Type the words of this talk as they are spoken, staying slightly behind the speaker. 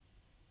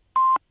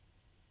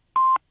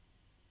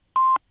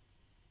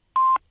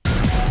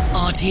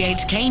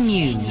RTHK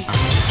News.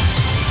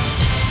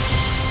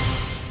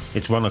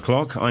 It's 1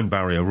 o'clock. I'm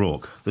Barry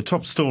O'Rourke. The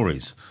top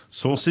stories.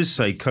 Sources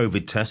say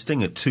COVID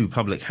testing at 2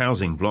 public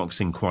housing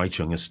blocks in Kwai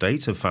Chung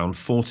Estate have found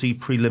 40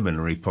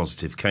 preliminary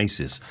positive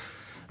cases.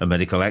 A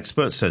medical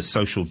expert says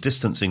social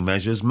distancing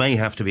measures may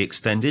have to be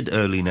extended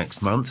early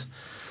next month.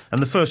 And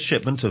the first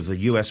shipment of the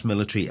US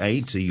military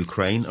aid to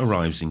Ukraine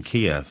arrives in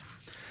Kiev.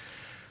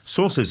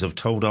 Sources have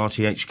told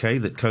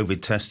RTHK that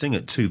COVID testing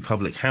at 2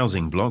 public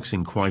housing blocks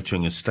in Kwai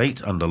Chung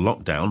Estate under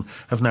lockdown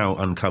have now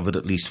uncovered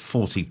at least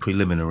 40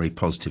 preliminary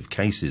positive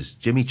cases.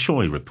 Jimmy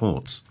Choi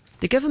reports.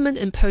 The government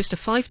imposed a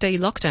 5-day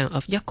lockdown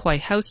of Yak Kwai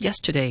House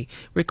yesterday,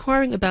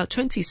 requiring about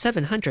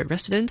 2,700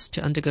 residents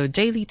to undergo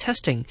daily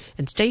testing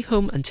and stay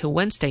home until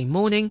Wednesday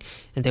morning,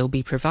 and they will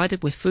be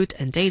provided with food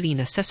and daily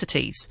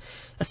necessities.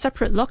 A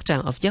separate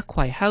lockdown of Yak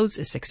Kwai House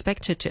is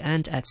expected to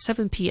end at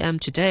 7 p.m.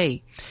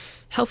 today.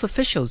 Health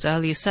officials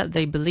earlier said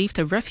they believed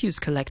a refuse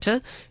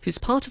collector, who's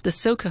part of the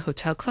Soka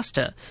Hotel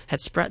cluster,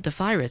 had spread the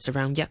virus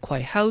around Yak Kwai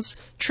House,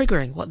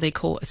 triggering what they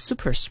call a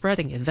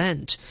super-spreading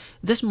event.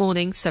 This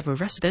morning, several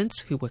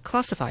residents who were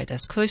classified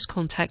as close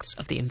contacts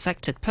of the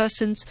infected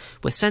persons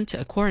were sent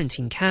to a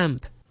quarantine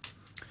camp.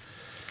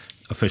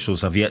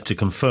 Officials have yet to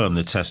confirm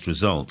the test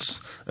results.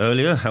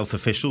 Earlier, health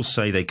officials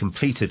say they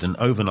completed an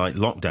overnight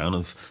lockdown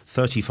of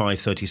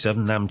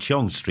 3537 Nam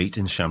Cheong Street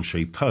in Sham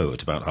Shui Po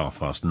at about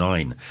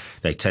 9:30.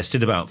 They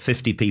tested about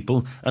 50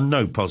 people and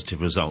no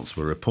positive results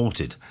were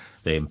reported.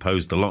 They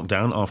imposed the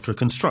lockdown after a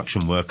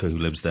construction worker who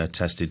lives there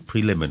tested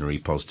preliminary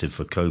positive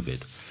for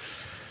COVID.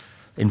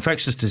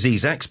 Infectious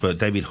disease expert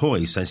David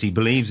Hui says he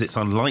believes it's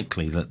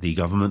unlikely that the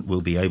government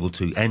will be able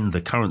to end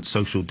the current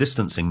social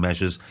distancing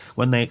measures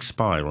when they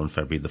expire on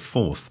February the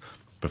 4th.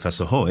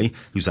 Professor Hui,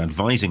 who's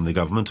advising the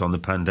government on the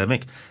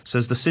pandemic,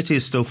 says the city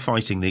is still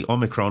fighting the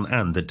Omicron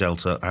and the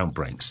Delta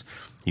outbreaks.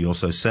 He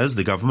also says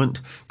the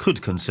government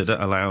could consider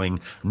allowing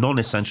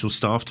non-essential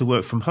staff to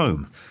work from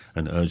home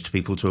and urged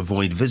people to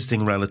avoid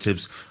visiting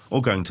relatives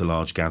or going to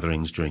large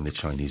gatherings during the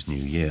Chinese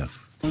New Year.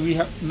 We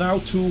have now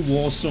 2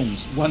 war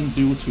zones, one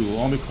due to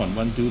Omicron,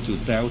 one due to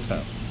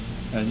Delta.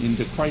 And in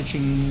the Kwai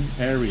Chung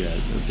area,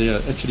 there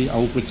are actually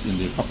outbreaks in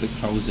the public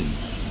housing.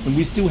 And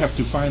we still have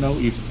to find out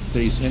if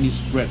there is any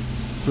spread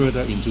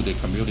further into the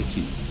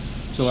community.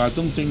 So I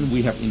don't think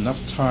we have enough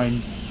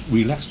time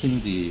relaxing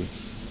the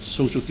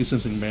social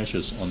distancing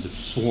measures on the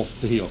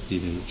 4th day of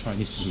the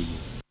Chinese New Year.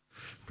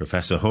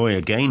 Professor Hui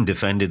again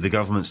defended the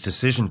government's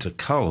decision to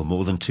cull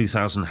more than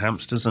 2,000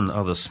 hamsters and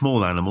other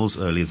small animals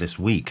earlier this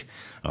week,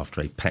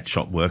 after a pet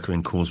shop worker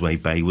in Causeway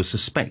Bay was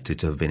suspected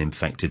to have been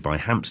infected by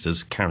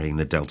hamsters carrying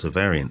the Delta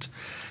variant.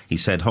 He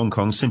said Hong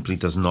Kong simply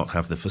does not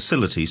have the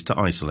facilities to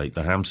isolate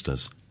the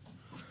hamsters.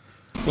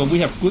 Well, we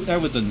have good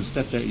evidence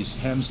that there is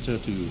hamster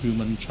to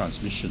human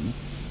transmission.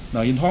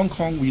 Now, in Hong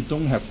Kong, we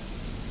don't have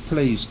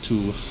place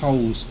to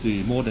house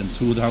the more than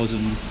 2,000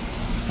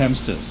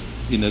 hamsters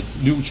in a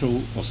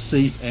neutral or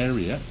safe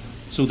area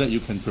so that you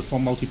can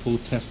perform multiple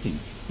testing.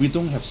 We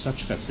don't have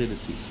such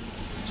facilities.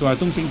 So I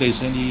don't think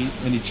there's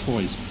any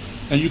choice.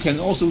 And you can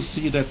also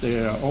see that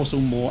there are also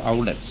more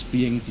outlets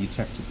being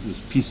detected with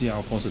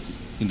PCR positive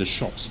in the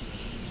shops.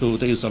 So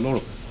there is a lot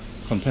of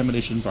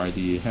contamination by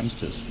the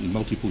hamsters in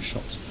multiple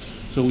shops.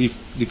 So if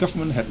the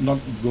government had not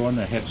gone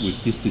ahead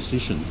with this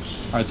decision,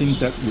 I think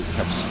that would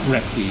have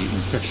spread the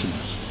infection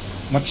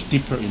much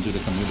deeper into the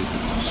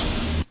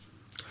community.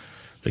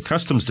 The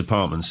Customs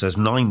Department says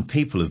 9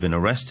 people have been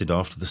arrested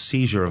after the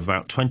seizure of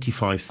about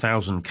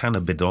 25,000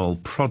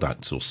 cannabidiol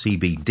products, or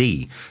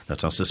CBD,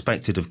 that are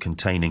suspected of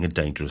containing a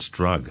dangerous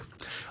drug.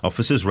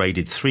 Officers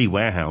raided 3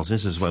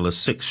 warehouses as well as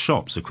 6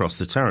 shops across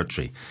the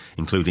territory,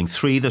 including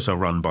 3 that are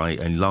run by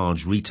a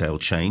large retail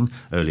chain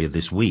earlier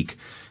this week.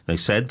 They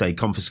said they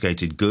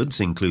confiscated goods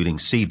including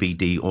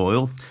CBD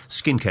oil,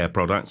 skincare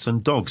products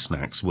and dog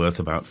snacks worth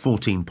about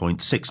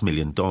 $14.6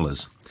 million.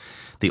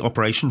 The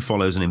operation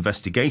follows an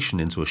investigation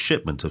into a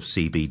shipment of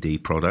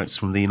CBD products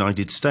from the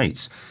United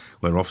States,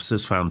 where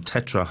officers found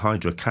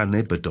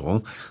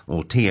tetrahydrocannabinol,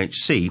 or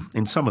THC,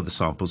 in some of the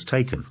samples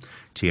taken.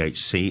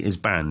 THC is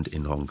banned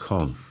in Hong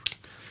Kong.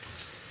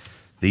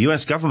 The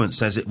US government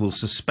says it will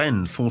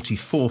suspend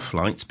 44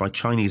 flights by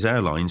Chinese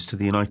airlines to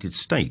the United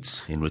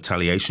States in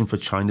retaliation for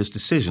China's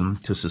decision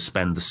to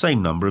suspend the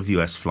same number of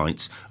US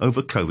flights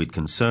over COVID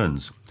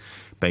concerns.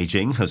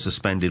 Beijing has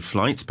suspended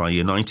flights by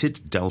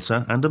United,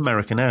 Delta and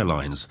American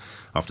Airlines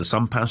after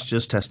some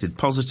passengers tested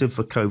positive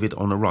for COVID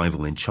on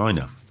arrival in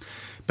China.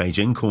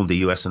 Beijing called the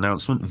US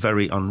announcement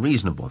very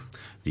unreasonable.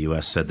 The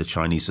US said the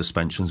Chinese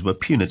suspensions were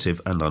punitive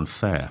and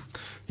unfair.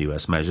 The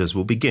US measures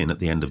will begin at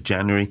the end of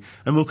January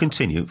and will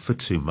continue for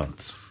 2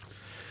 months.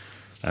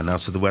 And now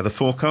to the weather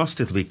forecast.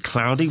 It'll be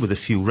cloudy with a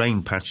few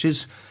rain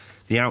patches.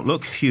 The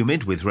outlook,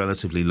 humid with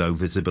relatively low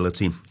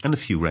visibility and a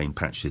few rain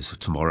patches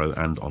tomorrow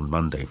and on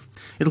Monday.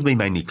 It'll be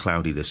mainly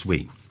cloudy this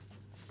week.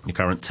 The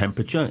current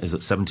temperature is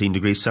at 17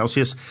 degrees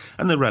Celsius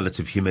and the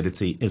relative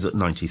humidity is at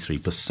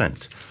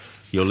 93%.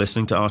 You're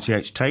listening to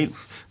RTH Tape.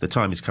 The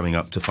time is coming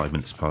up to 5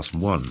 minutes past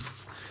 1.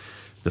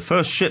 The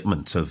first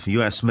shipment of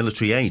US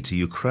military aid to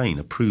Ukraine,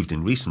 approved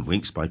in recent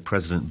weeks by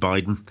President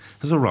Biden,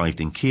 has arrived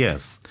in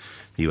Kiev.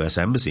 The US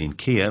Embassy in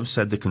Kiev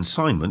said the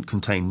consignment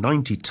contained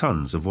 90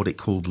 tons of what it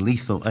called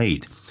lethal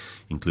aid,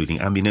 including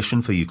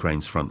ammunition for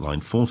Ukraine's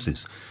frontline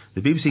forces.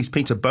 The BBC's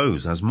Peter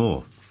Bowes has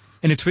more.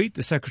 In a tweet,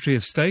 the Secretary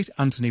of State,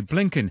 Antony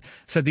Blinken,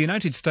 said the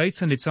United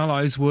States and its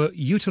allies were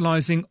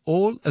utilising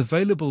all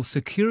available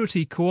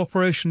security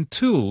cooperation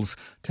tools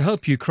to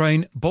help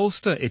Ukraine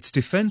bolster its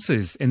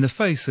defences in the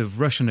face of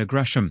Russian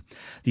aggression.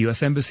 The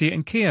US Embassy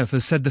in Kiev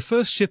has said the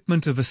first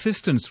shipment of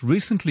assistance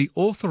recently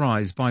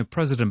authorised by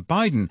President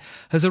Biden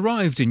has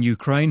arrived in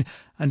Ukraine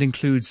and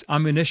includes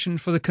ammunition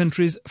for the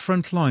country's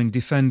frontline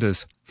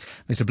defenders.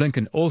 Mr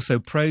Blinken also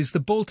praised the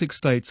Baltic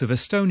states of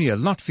Estonia,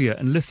 Latvia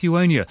and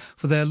Lithuania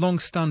for their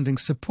long-standing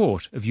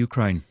support of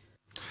Ukraine.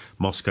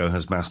 Moscow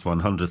has massed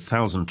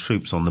 100,000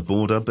 troops on the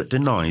border but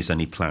denies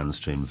any plans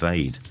to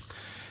invade.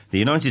 The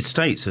United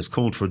States has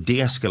called for a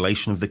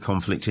de-escalation of the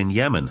conflict in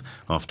Yemen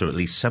after at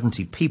least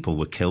 70 people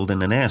were killed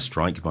in an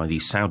airstrike by the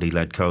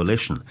Saudi-led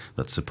coalition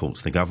that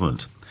supports the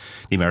government.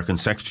 The American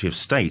Secretary of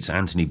State,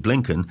 Antony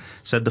Blinken,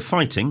 said the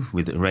fighting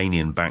with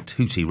Iranian-backed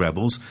Houthi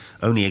rebels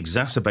only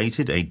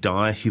exacerbated a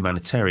dire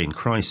humanitarian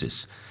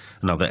crisis.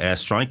 Another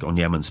airstrike on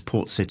Yemen's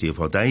port city of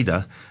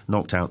Hodeidah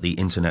knocked out the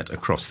internet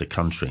across the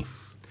country.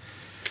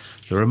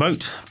 The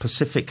remote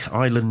Pacific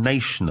island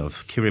nation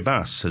of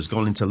Kiribati has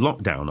gone into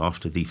lockdown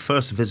after the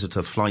first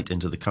visitor flight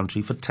into the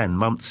country for 10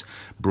 months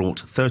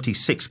brought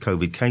 36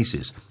 COVID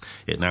cases.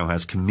 It now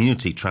has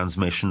community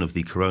transmission of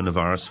the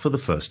coronavirus for the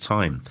first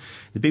time.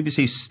 The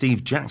BBC's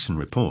Steve Jackson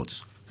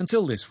reports.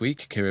 Until this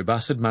week,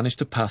 Kiribati had managed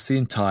to pass the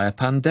entire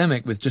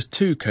pandemic with just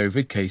 2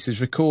 COVID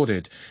cases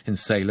recorded in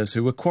sailors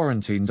who were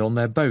quarantined on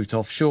their boat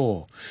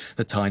offshore.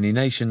 The tiny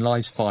nation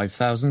lies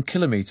 5,000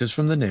 kilometres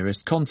from the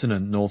nearest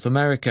continent, North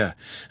America,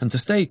 and to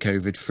stay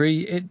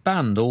COVID-free, it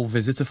banned all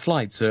visitor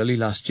flights early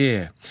last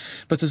year.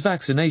 But as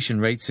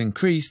vaccination rates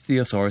increased, the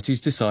authorities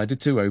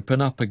decided to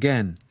open up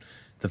again.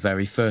 The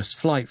very first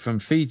flight from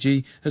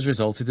Fiji has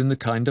resulted in the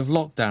kind of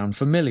lockdown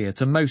familiar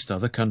to most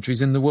other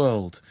countries in the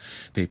world.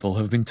 People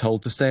have been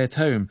told to stay at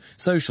home,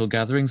 social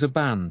gatherings are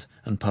banned,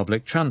 and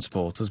public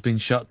transport has been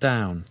shut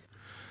down.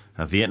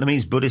 A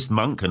Vietnamese Buddhist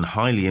monk and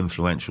highly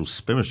influential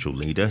spiritual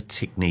leader,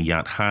 Thich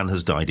Nhat Hanh,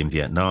 has died in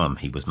Vietnam.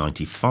 He was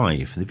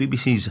 95. The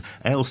BBC's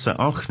Ailsa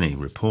Ochni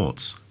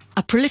reports.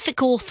 A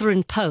prolific author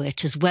and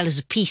poet, as well as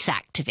a peace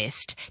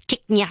activist,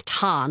 Thich Nhat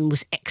Hanh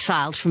was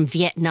exiled from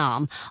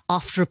Vietnam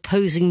after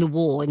opposing the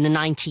war in the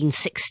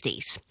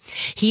 1960s.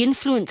 He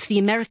influenced the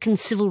American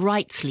civil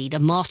rights leader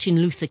Martin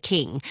Luther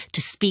King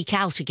to speak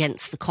out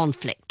against the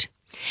conflict.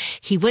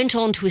 He went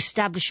on to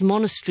establish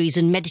monasteries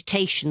and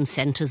meditation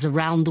centres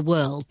around the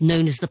world,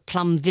 known as the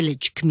Plum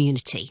Village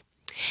community.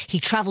 He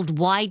travelled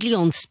widely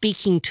on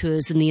speaking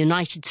tours in the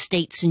United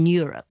States and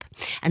Europe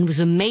and was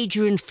a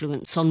major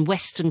influence on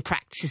Western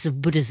practices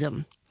of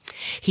Buddhism.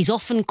 He's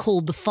often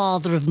called the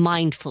father of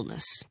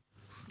mindfulness.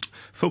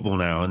 Football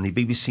now, and the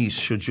BBC's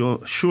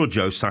Shurjo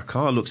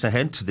Sakar looks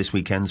ahead to this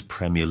weekend's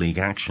Premier League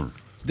action.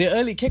 The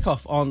early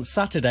kick-off on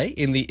Saturday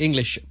in the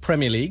English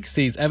Premier League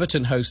sees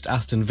Everton host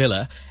Aston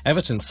Villa.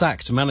 Everton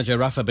sacked manager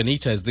Rafa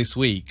Benitez this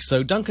week,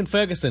 so Duncan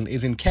Ferguson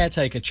is in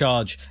caretaker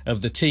charge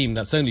of the team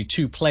that's only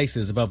 2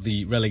 places above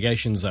the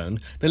relegation zone.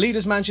 The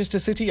leaders Manchester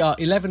City are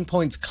 11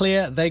 points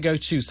clear. They go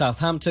to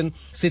Southampton.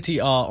 City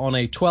are on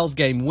a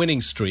 12-game winning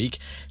streak.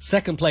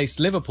 Second place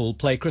Liverpool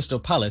play Crystal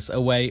Palace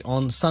away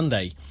on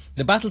Sunday.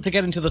 The battle to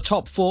get into the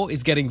top 4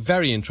 is getting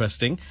very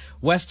interesting.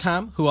 West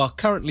Ham, who are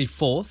currently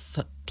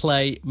 4th,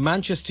 play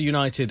Manchester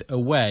United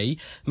away.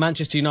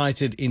 Manchester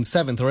United in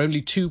 7th are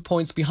only 2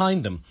 points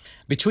behind them.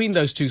 Between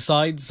those two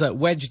sides,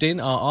 wedged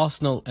in are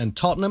Arsenal and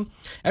Tottenham.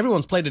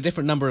 Everyone's played a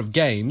different number of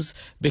games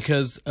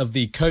because of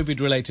the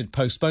COVID-related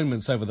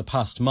postponements over the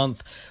past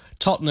month.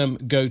 Tottenham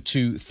go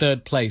to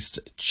third-placed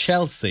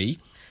Chelsea.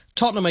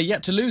 Tottenham are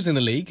yet to lose in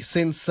the league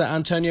since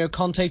Antonio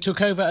Conte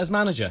took over as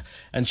manager,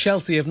 and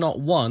Chelsea have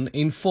not won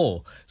in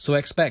 4, so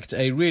expect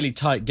a really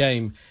tight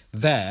game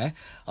there.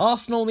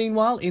 Arsenal,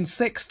 meanwhile, in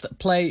 6th,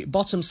 play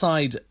bottom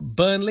side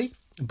Burnley.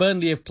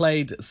 Burnley have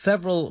played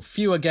several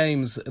fewer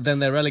games than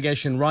their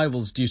relegation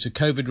rivals due to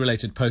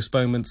COVID-related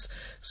postponements,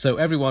 so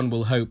everyone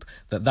will hope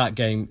that that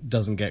game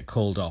doesn't get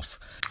called off.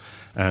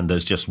 And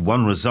there's just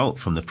one result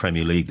from the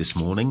Premier League this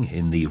morning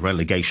in the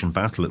relegation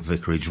battle at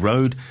Vicarage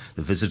Road.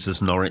 The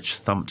visitors Norwich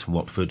thumped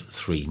Watford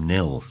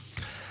 3-0.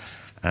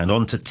 And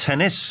on to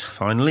tennis,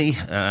 finally,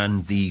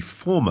 and the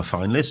former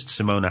finalist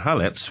Simona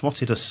Halep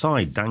swatted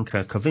aside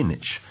Danka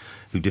Kovinic,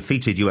 who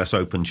defeated US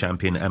Open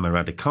champion Emma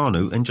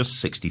Raducanu in just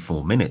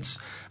 64 minutes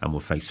and will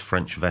face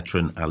French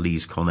veteran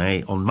Alizé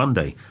Cornet on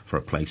Monday for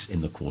a place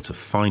in the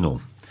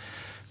quarter-final.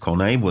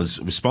 Cornet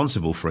was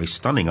responsible for a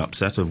stunning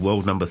upset of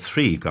world number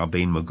 3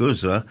 Garbine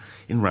Muguruza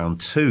in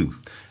round 2.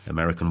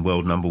 American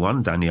world number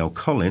one Danielle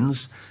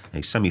Collins,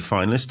 a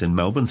semi-finalist in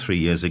Melbourne 3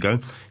 years ago,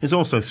 is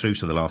also through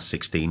to the last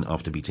 16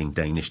 after beating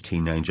Danish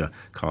teenager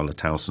Carla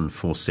Tauson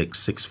 4-6,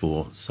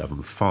 6-4,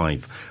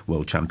 7-5.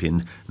 World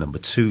champion number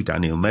 2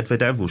 Daniil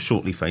Medvedev will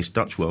shortly face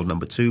Dutch world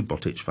number 2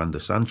 Botic van der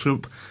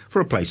Zandschulp for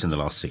a place in the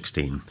last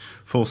 16.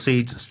 4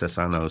 seed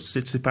Stefanos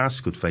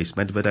Tsitsipas could face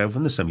Medvedev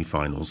in the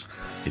semi-finals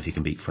if he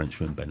can beat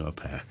Frenchman Benoit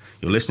Paire.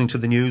 You're listening to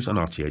the news on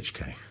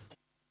RTHK.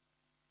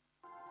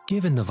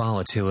 Given the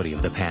volatility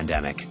of the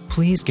pandemic,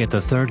 please get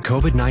the third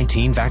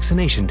COVID-19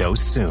 vaccination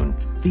dose soon.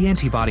 The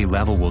antibody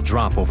level will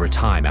drop over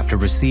time after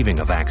receiving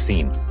a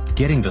vaccine.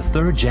 Getting the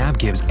third jab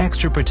gives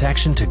extra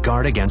protection to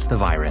guard against the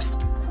virus.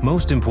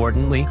 Most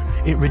importantly,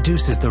 it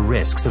reduces the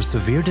risks of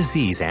severe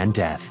disease and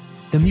death.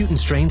 The mutant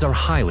strains are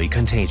highly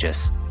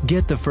contagious.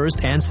 Get the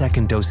first and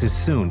second doses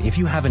soon if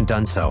you haven't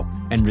done so,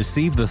 and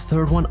receive the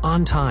third one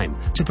on time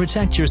to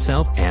protect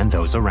yourself and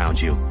those around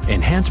you.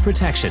 Enhanced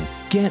protection.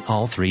 Get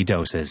all 3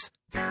 doses.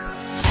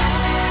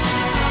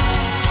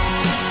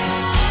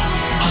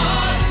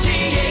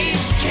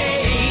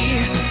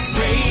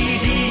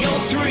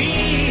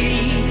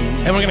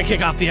 And we're going to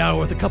kick off the hour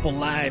with a couple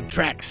live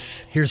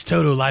tracks. Here's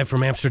Toto live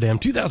from Amsterdam,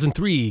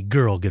 2003,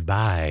 Girl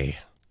Goodbye.